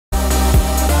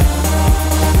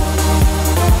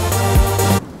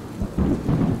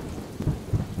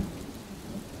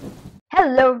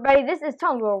Hello everybody, this is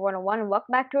Tonguelore101 and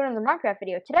welcome back to another Minecraft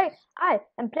video. Today, I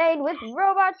am playing with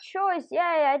Robot Choice. Yay,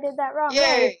 I did that wrong.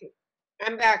 Yay!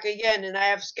 I'm back again and I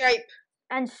have Skype.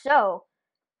 And so,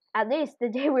 at least the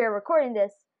day we are recording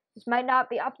this might not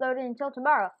be uploaded until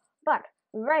tomorrow. But,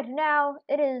 right now,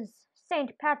 it is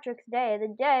St. Patrick's Day,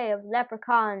 the day of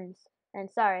leprechauns. And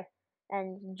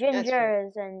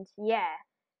gingers, and yeah.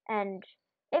 And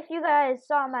if you guys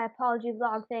saw my apology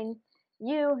vlog thing,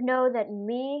 you know that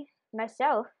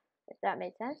myself, if that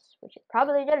made sense, which it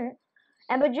probably didn't,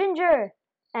 am a ginger.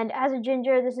 And as a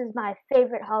ginger, this is my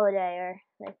favorite holiday, or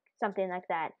like something like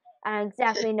that. I don't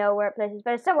exactly know where it places,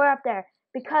 but it's somewhere up there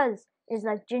because it's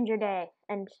like Ginger Day,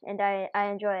 and I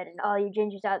enjoy it. And all you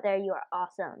gingers out there, you are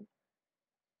awesome.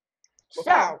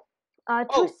 Wow. So,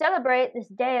 to celebrate this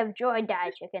day of joy,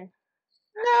 die chicken.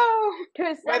 No.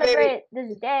 To celebrate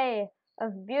this day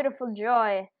of beautiful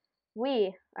joy,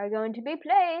 we are going to be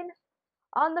playing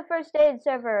on the first aid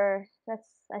server. That's,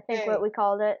 I think, what we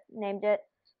named it.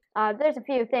 There's a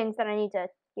few things that I need to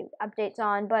give updates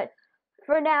on, but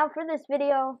for now, for this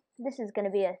video, this is going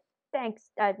to be a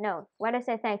why did I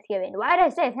say Thanksgiving? Why did I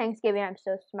say Thanksgiving? I'm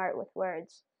so smart with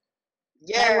words.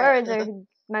 Yeah.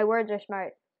 My words are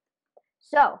smart.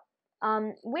 So,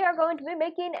 we are going to be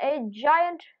making a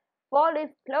giant four-leaf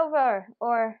clover,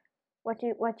 or what do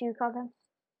you call them?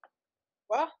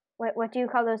 What? What do you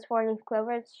call those four-leaf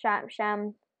clovers?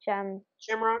 Shamrock?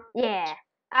 Yeah.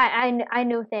 I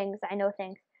know things.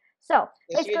 So,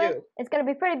 yes, it's gonna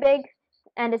be pretty big,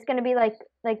 and it's gonna be like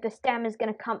the stem is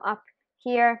gonna come up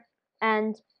here,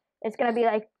 and it's gonna be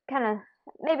like kind of,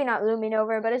 maybe not looming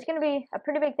over, but it's gonna be a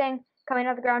pretty big thing coming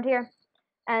out of the ground here.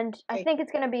 And I think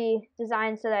it's gonna be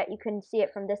designed so that you can see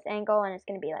it from this angle, and it's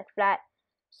gonna be like flat.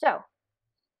 So,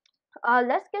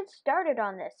 let's get started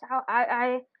on this.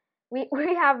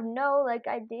 We have no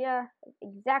idea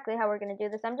exactly how we're gonna do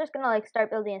this. I'm just gonna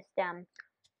start building a stem.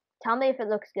 Tell me if it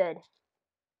looks good.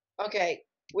 Okay,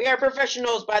 we are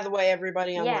professionals, by the way,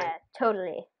 everybody online. Yeah,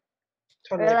 totally.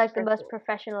 We're like the most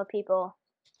professional people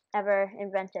ever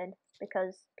invented,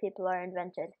 because people are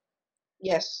invented.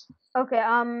 Yes. Okay.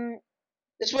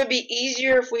 This would be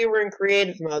easier if we were in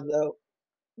creative mode, though.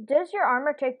 Does your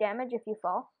armor take damage if you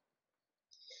fall?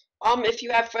 If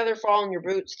you have feather fall in your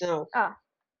boots, no. Oh.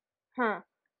 Huh.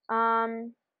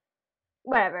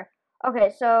 Whatever.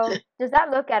 Okay, so does that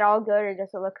look at all good, or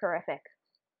does it look horrific?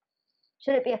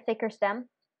 Should it be a thicker stem?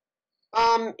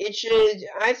 It should.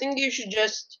 I think you should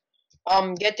just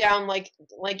get down like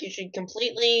you should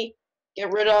completely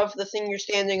get rid of the thing you're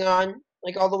standing on,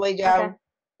 like all the way down. Okay.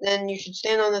 Then you should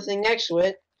stand on the thing next to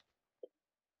it,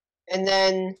 and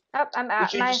then you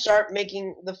should just start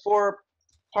making the four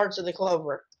parts of the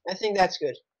clover. I think that's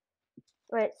good.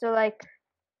 Wait, so like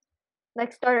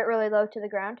start it really low to the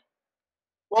ground?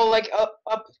 Well, like up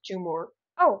two more.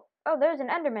 Oh, there's an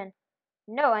Enderman.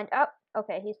 No, and up.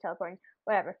 Okay, he's teleporting.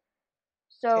 Whatever.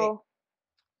 So,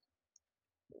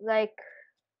 like,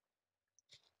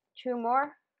 two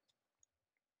more?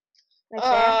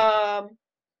 Like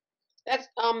that's,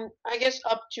 I guess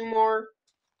up two more.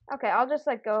 Okay, I'll just,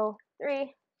 go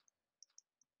 3.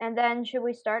 And then, should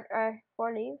we start our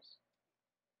 4 leaves?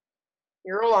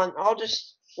 You're on. I'll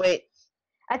just wait.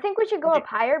 I think we should go up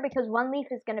higher, because 1 leaf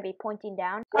is going to be pointing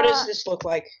down. What does this look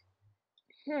like?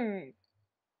 Let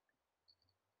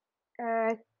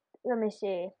me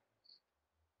see.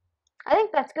 I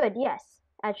think that's good, yes,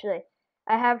 actually.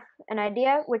 I have an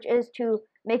idea, which is to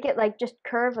make it just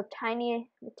curve the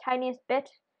tiniest bit.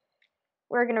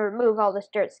 We're going to remove all this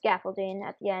dirt scaffolding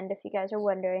at the end, if you guys are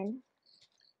wondering.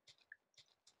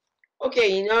 Okay,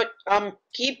 you know what,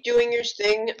 keep doing your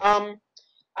thing.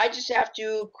 I just have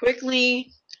to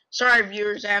quickly, sorry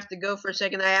viewers, I have to go for a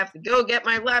second. I have to go get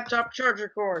my laptop charger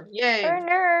cord. Yay!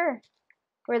 Earner!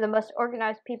 We're the most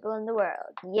organized people in the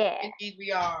world. Yeah. Indeed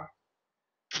we are.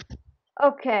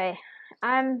 Okay,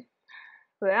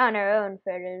 we're on our own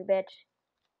for a little bit.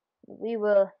 We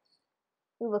will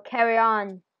carry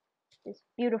on this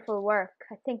beautiful work.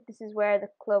 I think this is where the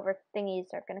clover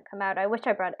thingies are gonna come out. I wish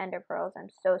I brought ender pearls. I'm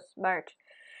so smart.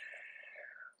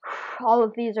 All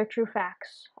of these are true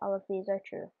facts. All of these are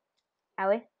true.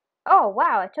 Owie. Oh,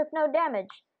 wow, I took no damage.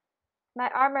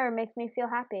 My armor makes me feel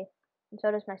happy. And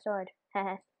so does my sword.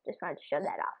 Just wanted to show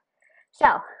that off.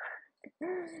 So,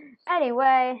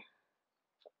 anyway,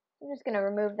 I'm just going to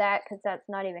remove that because that's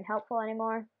not even helpful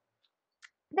anymore.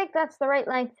 I think that's the right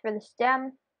length for the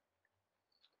stem.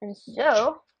 And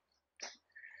so,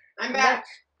 I'm back.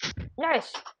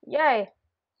 Nice. Yay.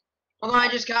 Hold on, I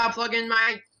just gotta plug in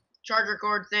my charger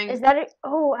cord thing. Is that it?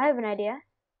 Oh, I have an idea.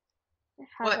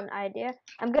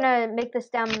 I'm gonna make the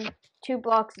stem 2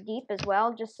 blocks deep as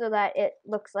well, just so that it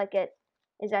looks like it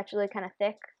is actually kind of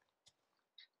thick.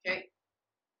 Okay.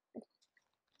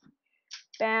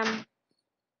 Bam.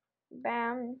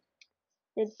 Bam.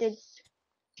 Did.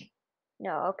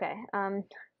 No, okay.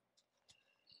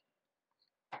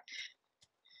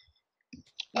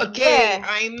 Okay, there.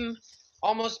 I'm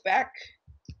almost back.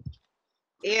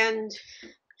 And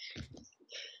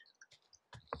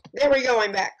there we go,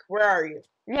 I'm back. Where are you?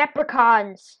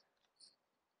 Leprechauns.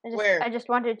 Where? I just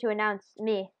wanted to announce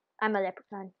me. I'm a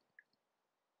leprechaun.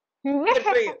 Good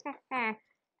for you.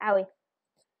 Owie.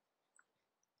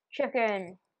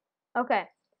 Chicken. Okay.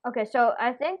 Okay, so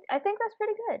I think that's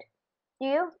pretty good. Do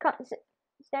you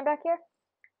stand back here?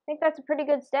 I think that's a pretty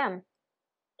good stem.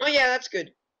 Oh yeah, that's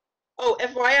good. Oh,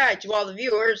 FYI to all the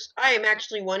viewers, I am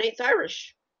actually 1/8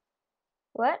 Irish.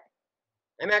 What?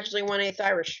 I'm actually 1/8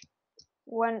 Irish.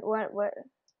 What?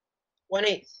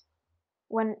 1/8.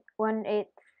 1/8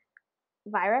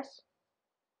 virus?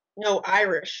 No,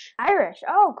 Irish. Irish.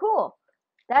 Oh, cool.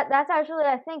 That's actually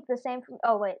I think the same for.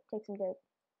 Oh wait, take some good.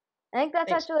 I think that's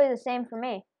Thanks. actually the same for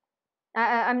me.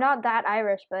 I'm not that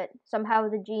Irish, but somehow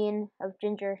the gene of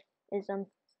gingerism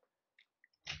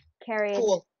carried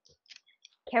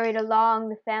along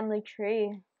the family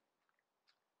tree.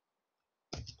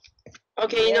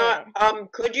 Okay, you know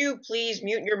what? Could you please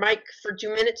mute your mic for 2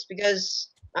 minutes because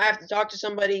I have to talk to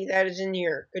somebody that is in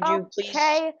here. Could you please?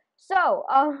 Okay, so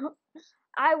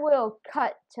I will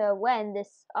cut to when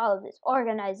all of this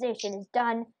organization is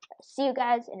done. See you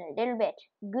guys in a little bit.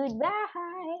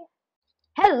 Goodbye.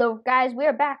 Hello, guys. We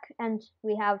are back, and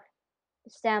we have the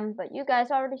stem, but you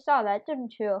guys already saw that,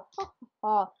 didn't you?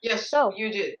 Yes, so you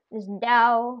did. It is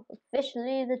now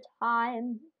officially the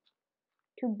time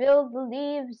to build the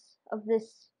leaves of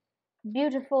this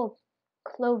beautiful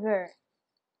clover.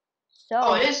 So.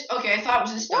 Oh, it is? Okay, I thought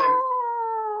it was this time.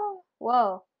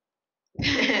 Whoa.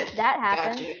 That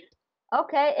happened. Gotcha.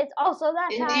 Okay, it's also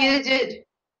that time. Indeed it did.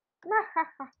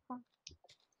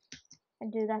 I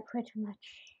do that pretty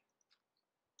much.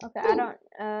 Okay, I don't,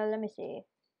 let me see.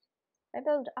 I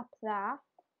build up that.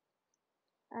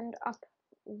 And up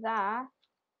that.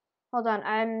 Hold on,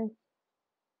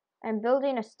 I'm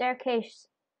building a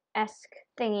staircase-esque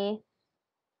thingy.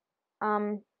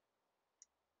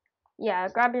 Yeah,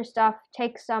 grab your stuff,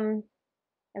 take some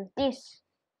of this.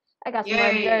 I got some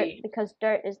more dirt because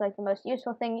dirt is like the most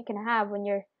useful thing you can have when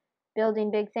you're building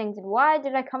big things. And why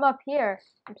did I come up here?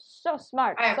 I'm so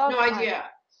smart. I have no idea.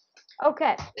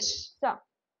 Okay, so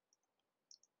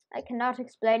I cannot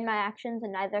explain my actions,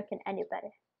 and neither can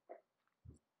anybody.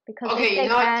 Because okay, you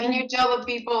know what? Can you tell the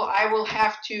people I will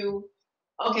have to?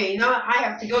 Okay, you know what? I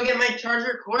have to go get my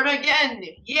charger cord again.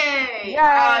 Yay!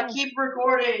 Keep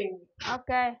recording.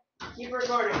 Okay. Keep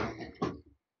recording.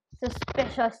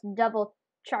 Suspicious double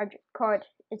charge cord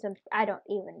is I don't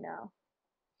even know.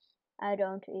 I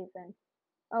don't even.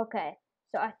 Okay,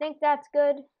 so I think that's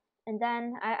good. And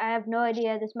then I have no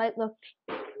idea. This might look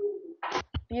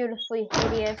beautifully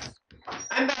hideous.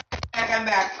 I'm back. I'm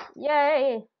back.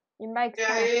 Yay! Your mic's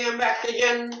Yay! I'm back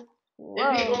again. Whoa.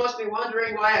 And people must be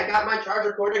wondering why I got my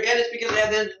charger cord again. It's because I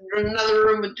have another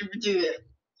room to do it.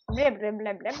 Blah blah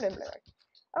blah blah blah blah.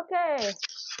 Okay.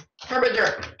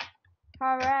 Herbider.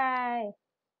 Hooray!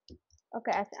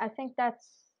 Okay, I think that's.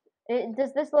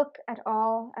 Does this look at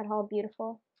all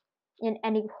beautiful, in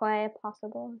any way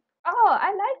possible? Oh,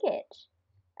 I like it.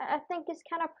 I think it's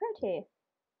kind of pretty.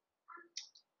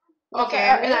 Okay,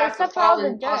 I'm gonna have to fall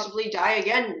and possibly die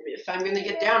again if I'm gonna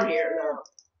get down here.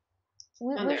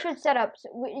 We should set up.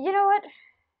 You know what?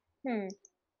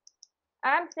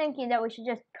 I'm thinking that we should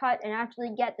just cut and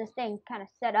actually get this thing kind of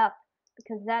set up,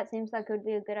 because that seems like it would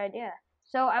be a good idea.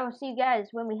 So I will see you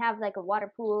guys when we have like a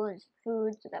water pool and some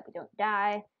food so that we don't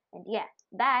die. And yeah,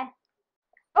 bye.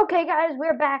 Okay guys,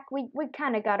 we're back. We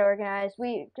kind of got organized.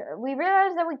 We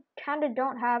realized that we kind of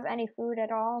don't have any food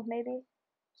at all, maybe.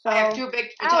 So, I have 2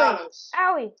 baked potatoes.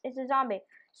 Owie, it's a zombie.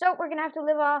 So we're gonna have to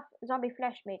live off zombie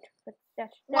flesh meat. But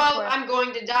that's well, I'm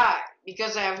going to die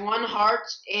because I have 1 heart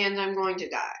and I'm going to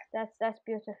die. That's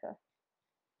beautiful.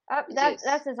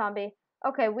 That's a zombie.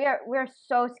 Okay, we're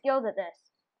so skilled at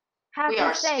this. We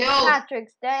are St. skilled.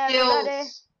 Patrick's Day, everybody.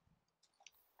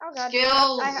 Oh god.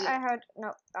 Skills. I heard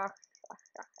no.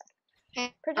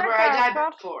 Remember, I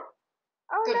died before.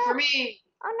 Oh good no. for me.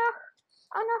 Oh no.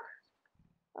 Oh no.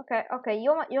 Okay.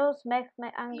 You just make me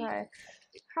angry.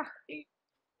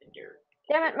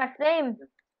 Damn it,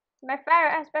 my fire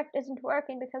aspect isn't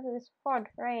working because of this hard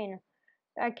rain.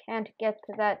 I can't get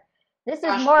to that. This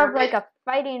is more of like a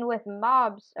fighting with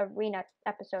mobs arena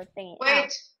episode thingy.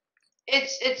 Wait,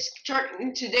 it's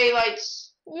turning to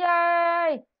daylights.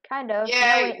 Yay! Kind of.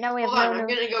 Yay! Now we have Hold on, I'm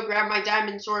gonna go grab my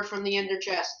diamond sword from the ender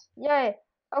chest. Yay!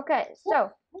 Okay,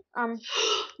 so,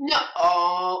 No.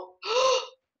 Oh.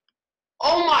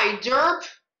 Oh my derp.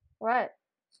 what?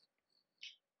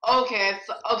 Okay.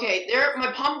 Okay. There.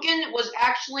 My pumpkin was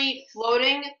actually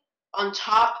floating on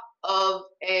top of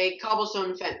a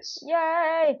cobblestone fence.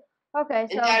 Yay! Okay,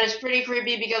 so. And that is pretty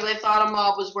creepy because I thought a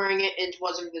mob was wearing it and it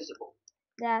was invisible.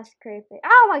 That's creepy.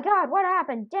 Oh my god, what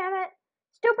happened? Damn it!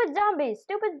 Stupid zombies!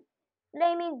 Stupid,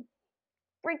 lamey,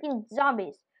 freaking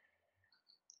zombies.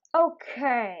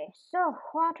 Okay, so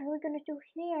what are we gonna do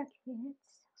here, kids?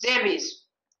 Zombies.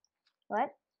 What?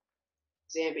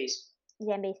 Zombies.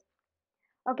 Zombies.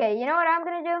 Okay, you know what I'm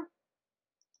gonna do?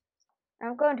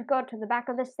 I'm going to go to the back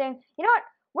of this thing. You know what?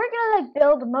 We're gonna like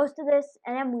build most of this,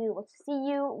 and then we will see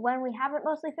you when we have it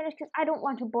mostly finished. Because I don't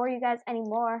want to bore you guys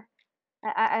anymore.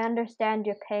 I understand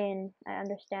your pain. I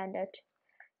understand it.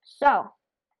 So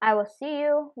I will see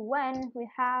you when we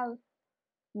have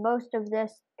most of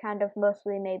this kind of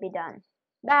mostly maybe done.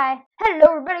 Bye.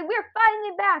 Hello everybody, we're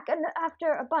finally back, and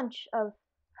after a bunch of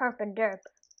herp and derp,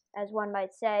 as one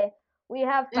might say, we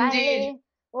have finally. Indeed.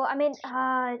 Well, I mean,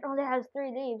 it only has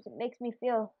 3 leaves. It makes me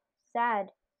feel sad,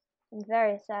 and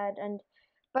very sad.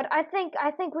 But I think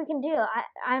we can deal.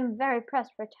 I'm very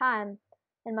pressed for time,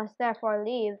 and must therefore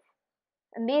leave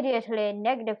immediately.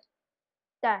 Negative.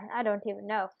 I don't even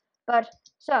know. But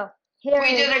so here we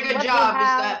is did a good what job. we Is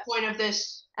have that point of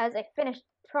this? as a finished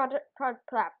project.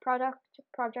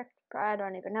 I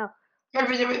don't even know. I I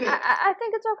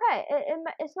think it's okay.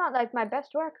 It's not like my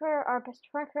best work or best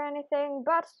work or anything,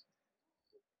 but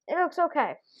it looks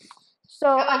okay. So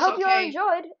I hope you all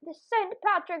enjoyed the St.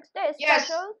 Patrick's Day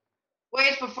special.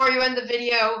 Wait, before you end the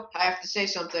video, I have to say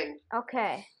something.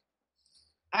 Okay.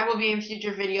 I will be in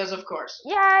future videos, of course.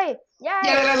 Yay! Yay! Yay!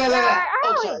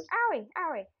 Oh, Owie! sorry. Owie!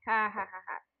 Owie! Ha ha ha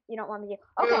ha. You don't want me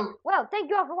to. Okay, well, thank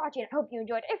you all for watching. I hope you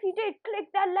enjoyed. If you did, click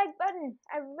that like button.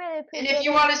 I really appreciate it. And if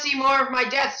you want to see more of my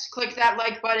deaths, click that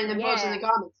like button and post in the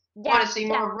comments. Want to see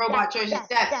more of Robot Choices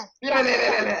deaths.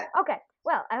 Okay,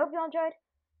 well, I hope you all enjoyed.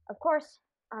 Of course,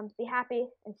 be happy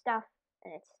and stuff.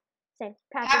 And it's St.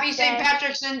 Patrick's Day. Happy St.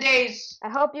 Patrick's Days. I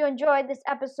hope you enjoyed this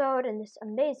episode and this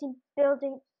amazing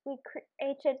building we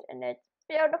created. And it's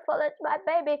beautiful. It's my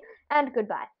baby. And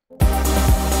goodbye.